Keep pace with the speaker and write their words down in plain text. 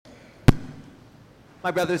My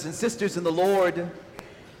brothers and sisters in the Lord,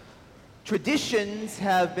 traditions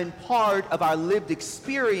have been part of our lived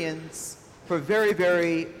experience for a very,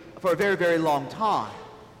 very long time.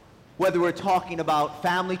 Whether we're talking about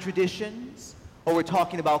family traditions, or we're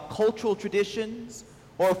talking about cultural traditions,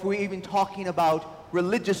 or if we're even talking about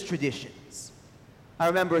religious traditions. I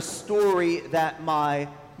remember a story that my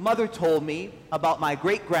mother told me about my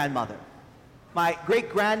great-grandmother. My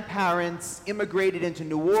great-grandparents immigrated into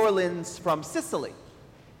New Orleans from Sicily.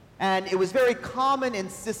 And it was very common in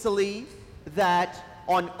Sicily that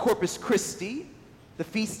on Corpus Christi, the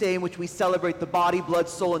feast day in which we celebrate the body, blood,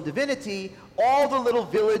 soul, and divinity, all the little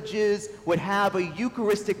villages would have a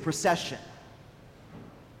Eucharistic procession.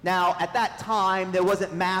 Now, at that time, there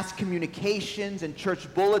wasn't mass communications and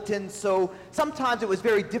church bulletins, so sometimes it was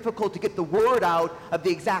very difficult to get the word out of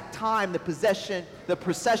the exact time the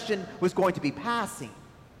procession was going to be passing.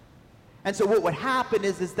 And so what would happen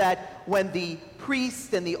is that when the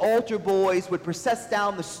priests and the altar boys would process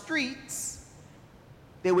down the streets,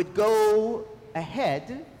 they would go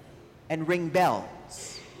ahead and ring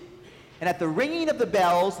bells. And at the ringing of the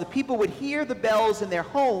bells, the people would hear the bells in their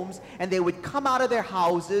homes, and they would come out of their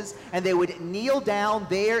houses, and they would kneel down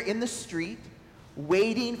there in the street,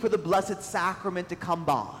 waiting for the Blessed Sacrament to come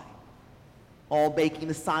by, all making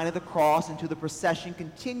the sign of the cross until the procession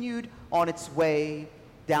continued on its way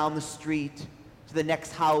down the street to the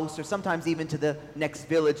next house, or sometimes even to the next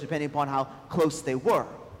village, depending upon how close they were.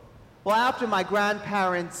 Well, after my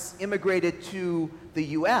grandparents immigrated to the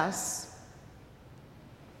U.S.,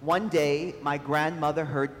 one day my grandmother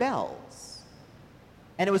heard bells.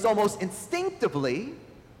 And it was almost instinctively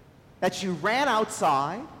that she ran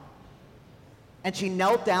outside and she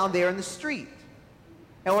knelt down there in the street.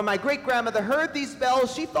 And when my great-grandmother heard these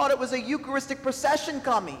bells, she thought it was a Eucharistic procession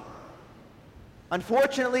coming.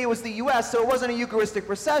 Unfortunately, it was the U.S., so it wasn't a Eucharistic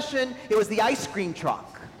procession, it was the ice cream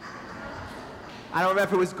truck. I don't remember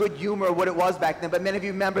if it was good humor or what it was back then, but many of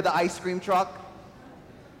you remember the ice cream truck.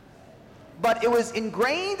 But it was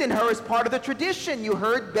ingrained in her as part of the tradition. You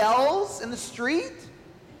heard bells in the street.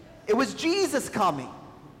 It was Jesus coming.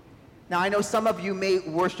 Now, I know some of you may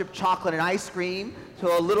worship chocolate and ice cream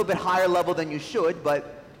to a little bit higher level than you should,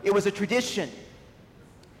 but it was a tradition.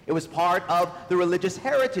 It was part of the religious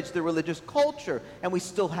heritage, the religious culture, and we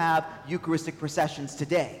still have Eucharistic processions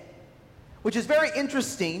today. Which is very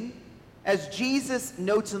interesting. As Jesus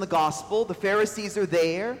notes in the gospel, the Pharisees are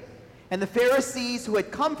there, and the Pharisees who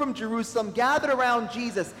had come from Jerusalem gathered around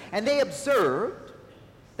Jesus, and they observed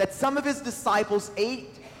that some of his disciples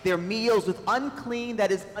ate their meals with unclean,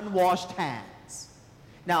 that is, unwashed hands.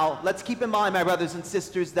 Now, let's keep in mind, my brothers and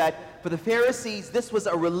sisters, that for the Pharisees, this was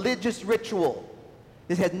a religious ritual.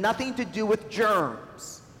 This had nothing to do with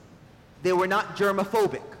germs. They were not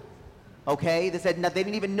germophobic, okay? They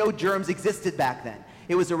didn't even know germs existed back then.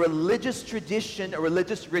 It was a religious tradition, a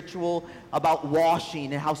religious ritual about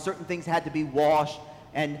washing and how certain things had to be washed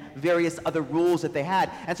and various other rules that they had.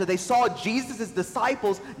 And so they saw Jesus'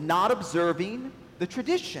 disciples not observing the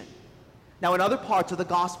tradition. Now, in other parts of the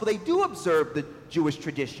gospel, they do observe the Jewish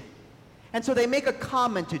tradition. And so they make a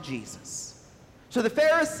comment to Jesus. So the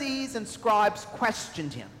Pharisees and scribes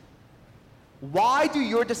questioned him. Why do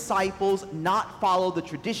your disciples not follow the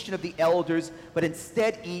tradition of the elders, but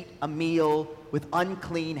instead eat a meal with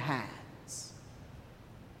unclean hands?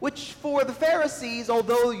 Which for the Pharisees,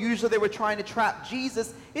 although usually they were trying to trap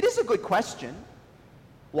Jesus, it is a good question.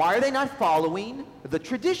 Why are they not following the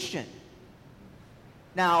tradition?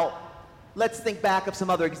 Now, let's think back of some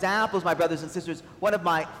other examples, my brothers and sisters. One of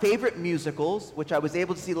my favorite musicals, which I was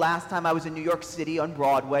able to see last time I was in New York City on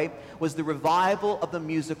Broadway, was the revival of the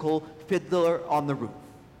musical Fiddler on the Roof.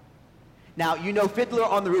 Now, you know Fiddler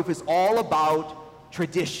on the Roof is all about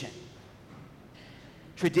tradition.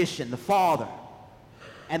 Tradition, the father.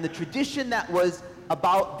 And the tradition that was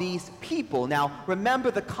about these people. Now,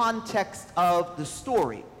 remember the context of the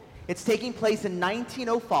story. It's taking place in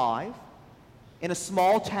 1905. In a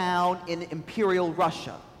small town in Imperial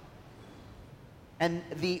Russia. And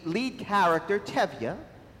the lead character, Tevye,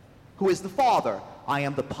 who is the father, I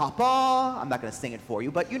am the papa, I'm not going to sing it for you,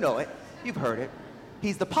 but you know it, you've heard it.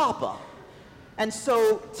 He's the papa. And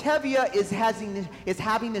so Tevye is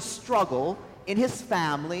having this struggle in his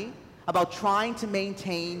family about trying to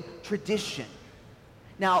maintain tradition.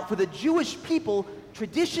 Now, for the Jewish people,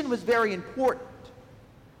 tradition was very important.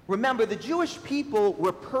 Remember, the Jewish people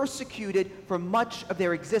were persecuted for much of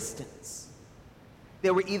their existence.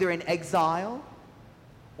 They were either in exile,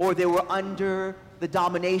 or they were under the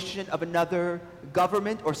domination of another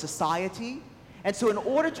government or society. And so in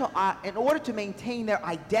order to maintain their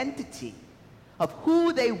identity, of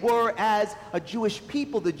who they were as a Jewish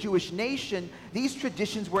people, the Jewish nation, these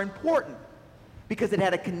traditions were important because it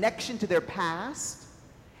had a connection to their past,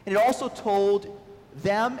 and it also told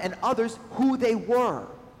them and others who they were.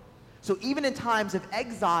 So even in times of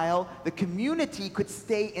exile, the community could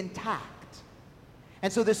stay intact.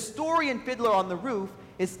 And so the story in Fiddler on the Roof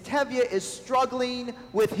is Tevye is struggling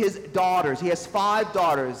with his daughters. He has 5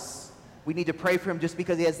 daughters. We need to pray for him just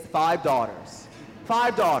because he has 5 daughters.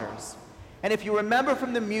 5 daughters. And if you remember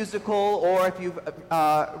from the musical, or if you've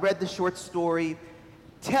read the short story,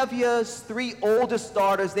 Tevye's 3 oldest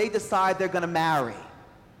daughters, they decide they're going to marry.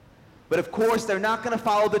 But of course, they're not going to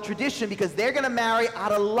follow the tradition because they're going to marry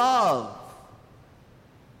out of love.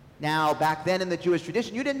 Now, back then in the Jewish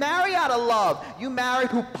tradition, you didn't marry out of love. You married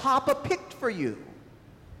who Papa picked for you.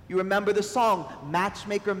 You remember the song,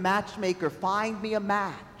 "Matchmaker, matchmaker, find me a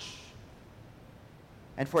match."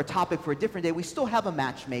 And for a topic for a different day, we still have a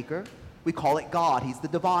matchmaker. We call it God. He's the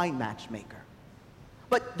divine matchmaker.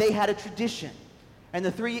 But they had a tradition. And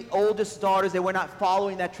the 3 oldest daughters, they were not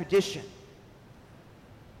following that tradition.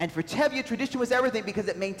 And for Tevye, tradition was everything because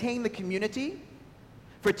it maintained the community.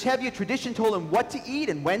 For Tevye, tradition told him what to eat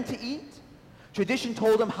and when to eat. Tradition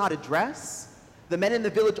told him how to dress. The men in the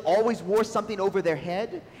village always wore something over their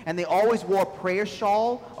head, and they always wore a prayer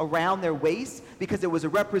shawl around their waist because it was a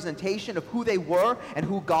representation of who they were and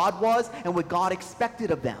who God was and what God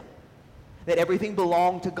expected of them. That everything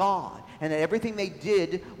belonged to God, and that everything they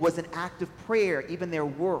did was an act of prayer, even their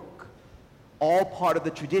work, all part of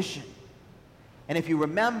the tradition. And if you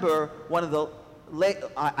remember, one of the,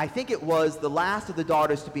 I think it was the last of the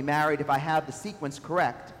daughters to be married, if I have the sequence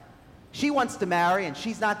correct, she wants to marry, and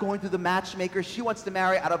she's not going through the matchmaker. She wants to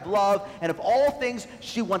marry out of love, and of all things,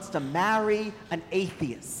 she wants to marry an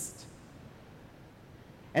atheist.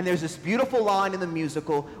 And there's this beautiful line in the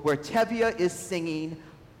musical where Tevye is singing,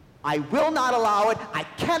 "I will not allow it, I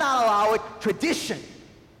cannot allow it, tradition."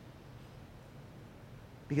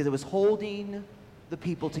 Because it was holding the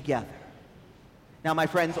people together. Now, my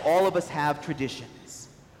friends, all of us have traditions.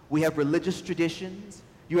 We have religious traditions.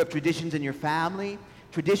 You have traditions in your family.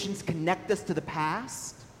 Traditions connect us to the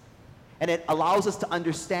past, and it allows us to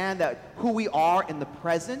understand that who we are in the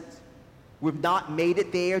present, we've not made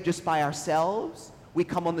it there just by ourselves. We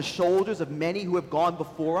come on the shoulders of many who have gone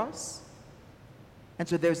before us. And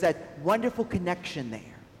so there's that wonderful connection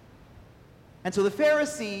there. And so the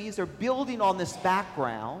Pharisees are building on this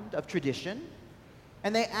background of tradition,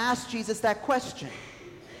 and they ask Jesus that question.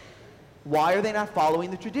 Why are they not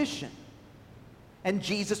following the tradition? And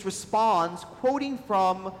Jesus responds, quoting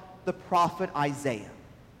from the prophet Isaiah.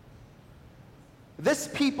 "This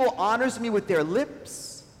people honors me with their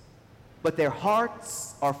lips, but their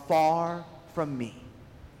hearts are far from me."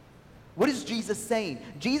 What is Jesus saying?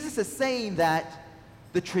 Jesus is saying that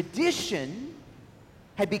the tradition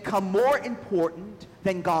had become more important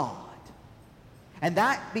than God. And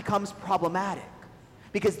that becomes problematic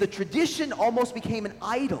because the tradition almost became an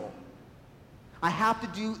idol. I have to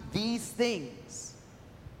do these things.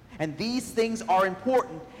 And these things are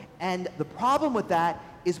important. And the problem with that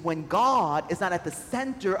is when God is not at the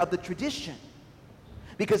center of the tradition.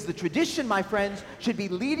 Because the tradition, my friends, should be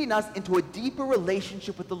leading us into a deeper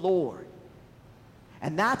relationship with the Lord.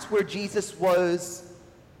 And that's where Jesus was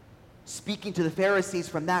speaking to the Pharisees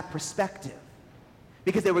from that perspective.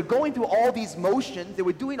 Because they were going through all these motions, they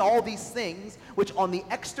were doing all these things, which on the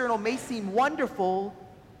external may seem wonderful,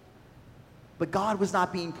 but God was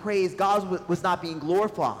not being praised, God was not being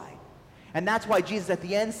glorified. And that's why Jesus at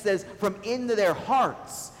the end says, from into their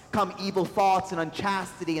hearts come evil thoughts and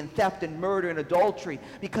unchastity and theft and murder and adultery.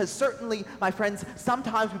 Because certainly, my friends,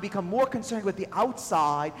 sometimes we become more concerned with the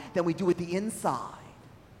outside than we do with the inside.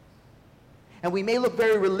 And we may look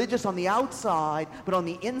very religious on the outside, but on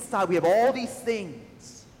the inside we have all these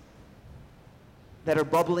things that are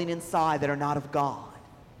bubbling inside that are not of God.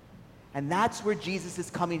 And that's where Jesus is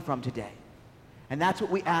coming from today. And that's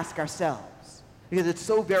what we ask ourselves, because it's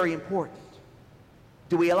so very important.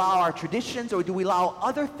 Do we allow our traditions, or do we allow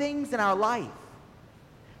other things in our life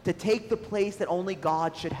to take the place that only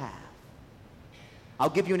God should have? I'll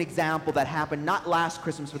give you an example that happened not last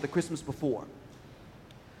Christmas, but the Christmas before.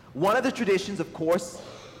 One of the traditions, of course,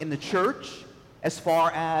 in the church, as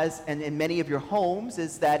far as, and in many of your homes,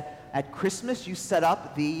 is that at Christmas you set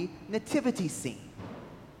up the nativity scene,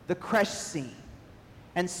 the creche scene.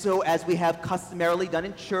 And so as we have customarily done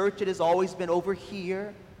in church, it has always been over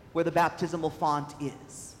here where the baptismal font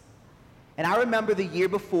is. And I remember the year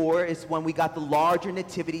before is when we got the larger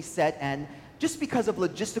nativity set, and just because of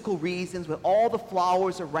logistical reasons, with all the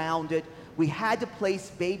flowers around it, we had to place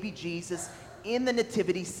baby Jesus in the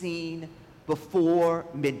nativity scene before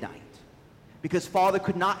midnight. because Father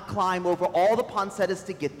could not climb over all the poinsettias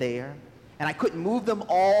to get there, and I couldn't move them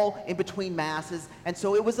all in between masses, and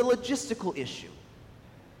so it was a logistical issue.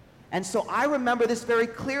 And so I remember this very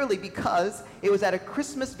clearly because it was at a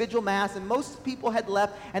Christmas vigil mass and most people had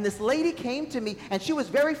left, and this lady came to me and she was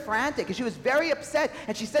very frantic and she was very upset,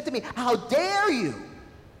 and she said to me, "How dare you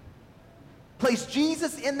place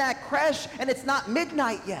Jesus in that creche and it's not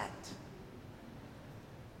midnight yet?"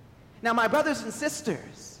 Now, my brothers and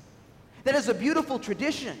sisters, that is a beautiful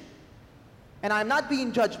tradition, and I'm not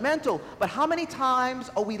being judgmental, but how many times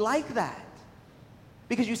are we like that?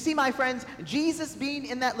 Because you see, my friends, Jesus being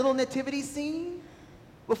in that little nativity scene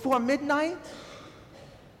before midnight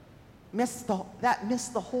missed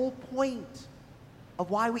the whole point of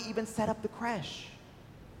why we even set up the creche.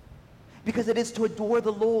 Because it is to adore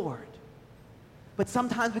the Lord. But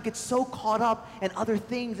sometimes we get so caught up in other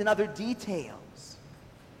things and other details.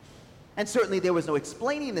 And certainly there was no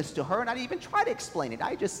explaining this to her, and I didn't even try to explain it.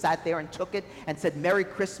 I just sat there and took it and said, "Merry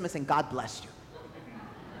Christmas and God bless you."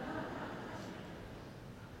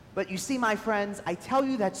 But you see, my friends, I tell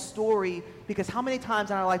you that story because how many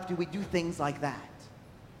times in our life do we do things like that?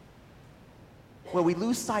 Where we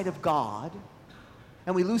lose sight of God,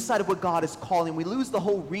 and we lose sight of what God is calling. We lose the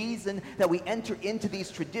whole reason that we enter into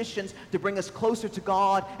these traditions to bring us closer to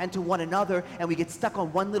God and to one another, and we get stuck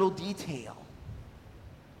on one little detail.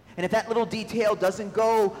 And if that little detail doesn't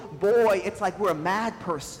go, boy, it's like we're a mad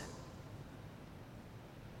person.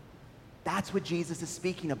 That's what Jesus is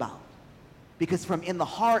speaking about. Because from in the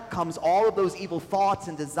heart comes all of those evil thoughts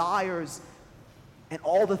and desires and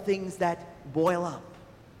all the things that boil up.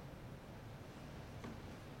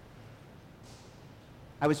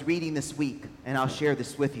 I was reading this week, and I'll share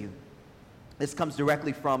this with you. This comes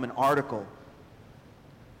directly from an article.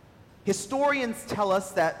 Historians tell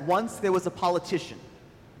us that once there was a politician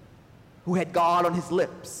who had God on his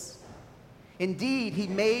lips. Indeed, he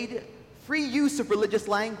made free use of religious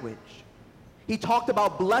language. He talked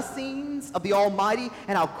about blessings of the Almighty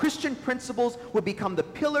and how Christian principles would become the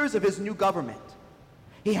pillars of his new government.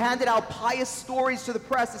 He handed out pious stories to the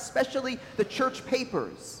press, especially the church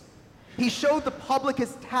papers. He showed the public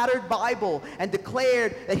his tattered Bible and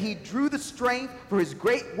declared that he drew the strength for his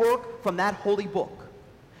great work from that holy book.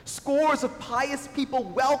 Scores of pious people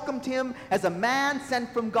welcomed him as a man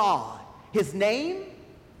sent from God. His name?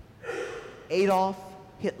 Adolf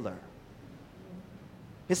Hitler.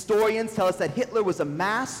 Historians tell us that Hitler was a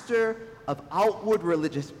master of outward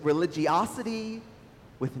religiosity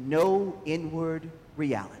with no inward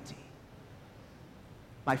reality.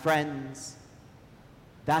 My friends,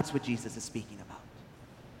 that's what Jesus is speaking about.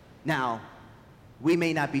 Now, we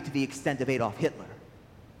may not be to the extent of Adolf Hitler,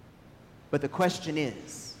 but the question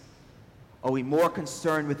is, are we more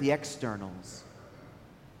concerned with the externals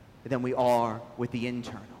than we are with the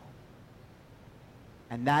internal?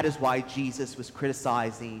 And that is why Jesus was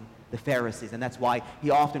criticizing the Pharisees, and that's why he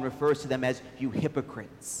often refers to them as you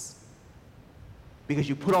hypocrites. Because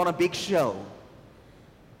you put on a big show,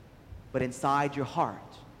 but inside your heart,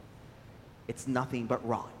 it's nothing but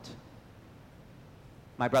rot.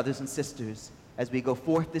 My brothers and sisters, as we go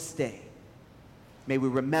forth this day, may we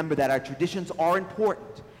remember that our traditions are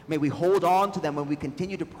important. May we hold on to them when we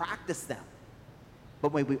continue to practice them.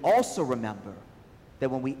 But may we also remember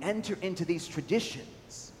that when we enter into these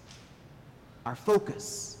traditions, our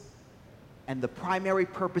focus and the primary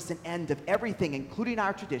purpose and end of everything, including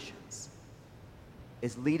our traditions,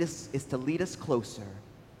 is to lead us closer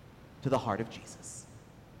to the heart of Jesus.